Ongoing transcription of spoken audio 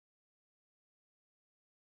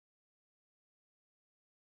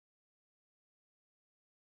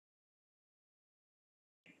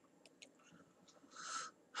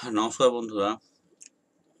হ্যাঁ, নমস্কার বন্ধুরা।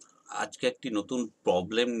 আজকে একটি নতুন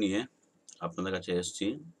প্রবলেম নিয়ে আপনাদের কাছে এসেছি।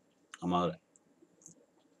 আমার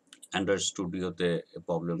অ্যান্ড্রয়েড স্টুডিওতে এই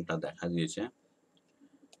প্রবলেমটা দেখা দিয়েছে।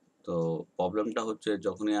 তো প্রবলেমটা হচ্ছে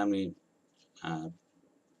যখনই আমি আ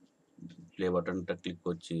প্লে বাটনটা ক্লিক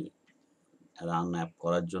করছি রান অ্যাপ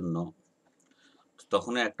করার জন্য,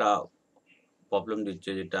 তখনই একটা প্রবলেম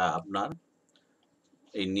দিচ্ছে যেটা আপনার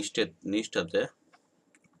এই নিচটাতে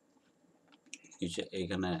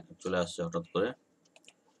এইখানে চলে আসছে হঠাৎ করে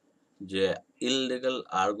যে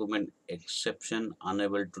IllegalArgumentException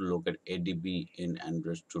Unable to locate ADB in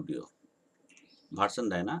Android Studio। Version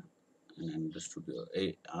দেয় না অ্যান্ড্রয়েড স্টুডিও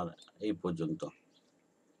এই পর্যন্ত।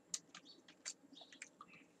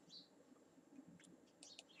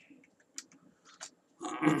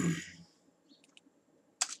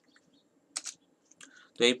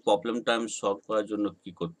 তো এই প্রবলেমটা আমি সলভ করার জন্য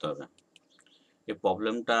কি করতে হবে? এই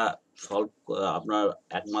প্রবলেমটা সলভ আপনার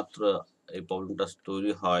একমাত্র এই প্রবলেমটা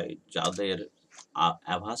তৈরি হয় যাদের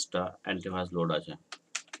অ্যাভাস্টা অ্যান্টিভাইরাস লোড আছে।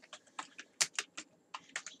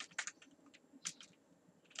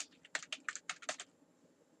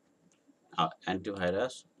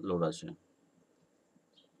 অ্যান্টিভাইরাস লোড আছে।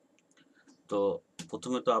 তো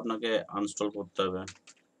প্রথমে তো আপনাকে আনইনস্টল করতে হবে।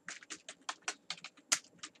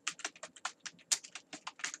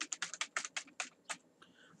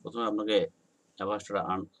 প্রথমে আপনাকে অ্যাভাস্টাটা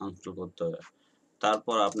আনইনস্টল করতে হবে।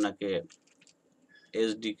 তারপর আপনাকে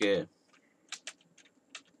এসডিকে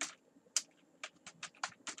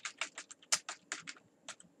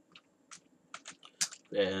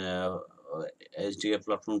এসডিকে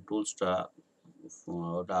প্ল্যাটফর্ম টুলসটা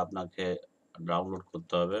ওটা আপনাকে ডাউনলোড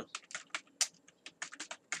করতে হবে।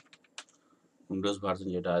 উইন্ডোজ ভার্সন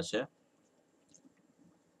যেটা আছে,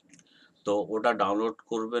 তো ওটা ডাউনলোড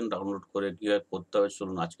করবেন। ডাউনলোড করে কীভাবে করতে হবে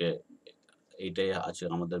চলুন আজকে এইটাই আছে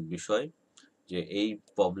আমাদের বিষয়, যে এই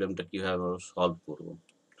প্রবলেমটা কীভাবে আমরা সলভ করব।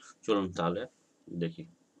 চলুন তাহলে দেখি।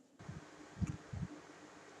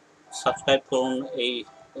 সাবস্ক্রাইব করুন এই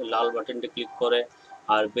লাল বাটনটি ক্লিক করে,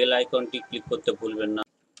 আর বেল আইকনটি ক্লিক করতে ভুলবেন না।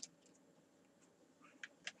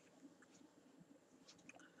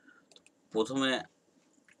 প্রথমে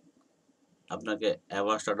আপনাকে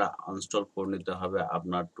অ্যাভাস্টাটা আনইনস্টল করে নিতে হবে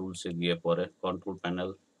আপনার টুলসে গিয়ে, পরে control panel,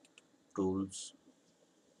 tools,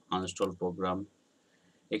 uninstall programme,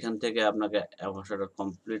 এখান থেকে আপনাকে অ্যাভাস্টাটা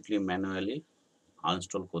কমপ্লিটলি ম্যানুয়ালি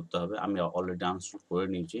আনইনস্টল করতে হবে। আমি অলরেডি আনইনস্টল করে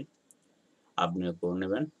নিয়েছি, আপনিও করে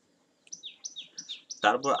নেবেন।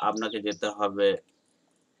 তারপর আপনাকে যেতে হবে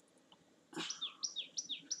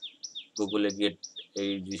গুগলে গিয়ে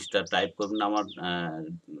এই জিনিসটা টাইপ করবেন, আমার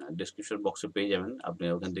ডেসক্রিপশন বক্সে পেয়ে যাবেন। আপনি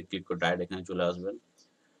ওখান থেকে ক্লিক করে ডাইরেক্ট এখানে চলে আসবেন।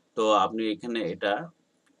 তো আপনি এখানে এটা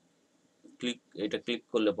ক্লিক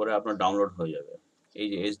করলে পরে আপনার ডাউনলোড হয়ে যাবে। এই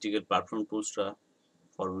যে এসডিকে প্ল্যাটফর্ম টুলসটা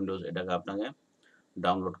ফর উইন্ডোজ, এটাকে আপনাকে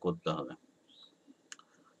ডাউনলোড করতে হবে।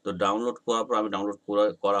 তো ডাউনলোড করার পর আমি ডাউনলোড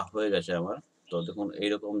করা হয়ে গেছে আমার। তো দেখুন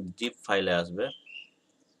এইরকম জিপ ফাইলে আসবে,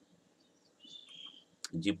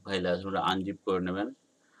 ওটা আনজিপ করে নেবেন।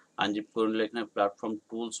 আনজিপ করে নিলে এখানে প্ল্যাটফর্ম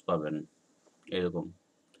টুলস পাবেন এরকম।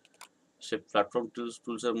 সে প্ল্যাটফর্ম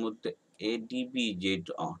টুলসের মধ্যে এডিবি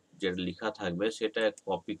যেটা লেখা থাকবে সেটা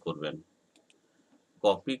কপি করবেন।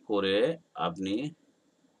 কপি করে আপনি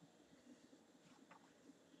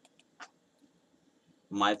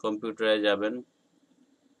মাই কম্পিউটারে যাবেন,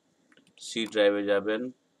 সি ড্রাইভে যাবেন,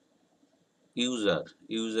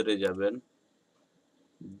 ইউজারে যাবেন,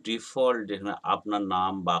 ডিফল্ট যেখানে আপনার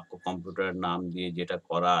নাম বা কম্পিউটারের নাম দিয়ে যেটা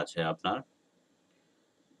করা আছে আপনার,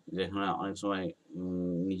 যেখানে অনেক সময়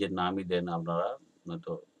নিজের নামই দেন আপনারা,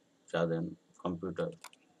 নয়তো যা দেন কম্পিউটার,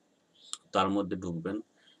 তার মধ্যে ঢুকবেন।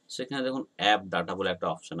 সেখানে দেখুন অ্যাপ ডাটা বলে একটা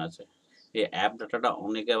অপশন আছে। এই অ্যাপ ডাটাটা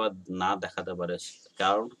অনেকে আবার না দেখাতে পারে।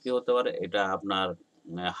 কারণ কি হতে পারে, এটা আপনার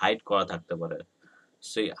হাইড করা থাকতে পারে।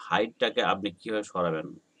 সেই হাইডটাকে আপনি কিভাবে সরাবেন?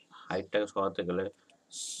 হাইডটাকে সরাতে গেলে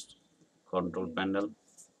কন্ট্রোল প্যানেল,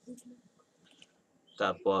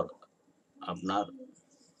 তারপর আপনার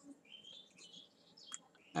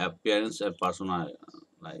অ্যাপিয়ারেন্স এন্ড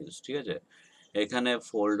পার্সোনালাইজ, ঠিক আছে? এখানে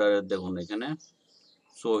ফোল্ডারে দেখুন, এখানে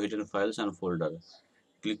show hidden files and folder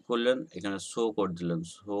click করলেন, এখানে শো করে দিলেন,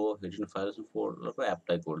 শো হিডেন ফাইলস ফোল্ডার পর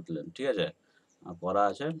অ্যাপ্লাই করে দিলেন, ঠিক আছে? করা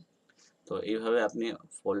আছে। তো এইভাবে আপনি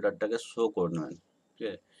ফোল্ডারটাকে শো করে নেবেন, ঠিক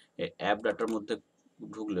আছে? এই অ্যাপ ডাটার মধ্যে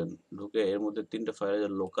ঢুকলেন, ঢুকে এর মধ্যে 3টে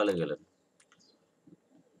ফাইলের লোকালে গেলেন।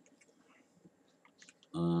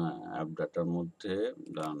 অ্যাপ ডাটার মধ্যে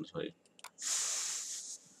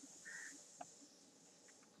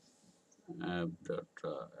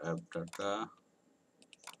অ্যাপ ডাটা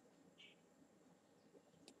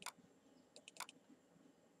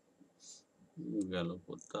গেল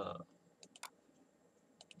কোথা?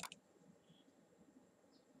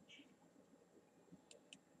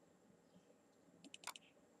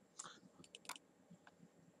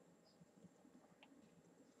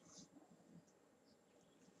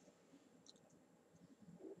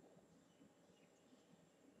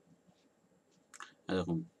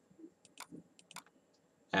 দেখুন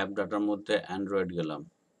অ্যাপ ডাটার মধ্যে অ্যান্ড্রয়েড গেলাম,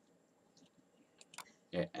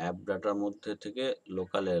 অ্যাপ ডাটার মধ্যে থেকে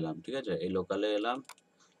লোকালে এলাম, ঠিক আছে? এই লোকালে এলাম,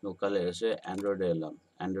 লোকালে এসে অ্যান্ড্রয়েডে এলাম,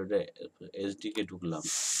 অ্যান্ড্রয়েডে এসডিকে ঢুকলাম,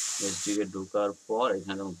 এসডিকে ঢোকার পর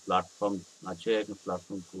এখানে প্ল্যাটফর্ম আছে, এখানে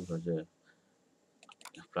প্ল্যাটফর্ম টুলস আছে,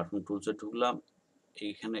 প্ল্যাটফর্ম টুলসে ঢুকলাম,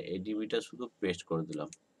 এইখানে এডিবিটা শুধু পেস্ট করে দিলাম,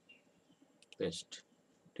 পেস্ট,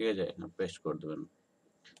 ঠিক আছে? এখানে পেস্ট করে দেবেন,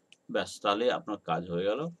 ব্যাস, তাহলে আপনার কাজ হয়ে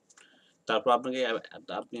গেল। তারপর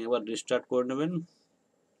আপনি এবার রিস্টার্ট করে নেবেন,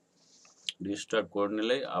 রিস্টার্ট করে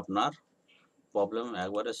নিলেই আপনার প্রবলেম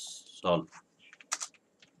একবারে সলভ,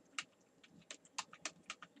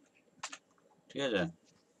 ঠিক আছে?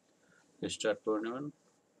 রিস্টার্ট করে নেবেন,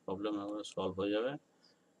 প্রবলেম একবারে সলভ হয়ে যাবে,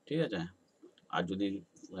 ঠিক আছে? আর যদি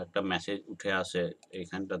একটা মেসেজ উঠে আসে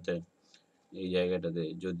এইখানটাতে, এই জায়গাটাতে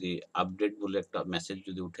যদি আপডেট বলে একটা মেসেজ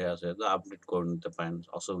যদি উঠে আসে, তো আপডেট করে নিতে পারেন,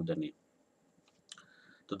 অসুবিধা নেই।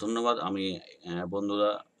 তো ধন্যবাদ। আমি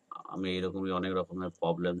বন্ধুরা, আমি এরকমই অনেক রকমের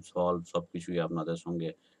প্রবলেম সলভ সব কিছুই আপনাদের সঙ্গে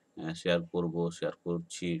শেয়ার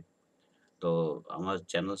করছি। তো আমার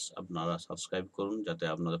চ্যানেল আপনারা সাবস্ক্রাইব করুন, যাতে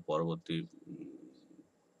আপনাদের পরবর্তী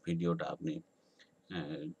ভিডিওটা আপনি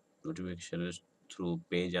নোটিফিকেশনের থ্রু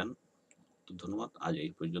পেয়ে যান। তো ধন্যবাদ, আজ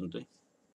এই পর্যন্তই।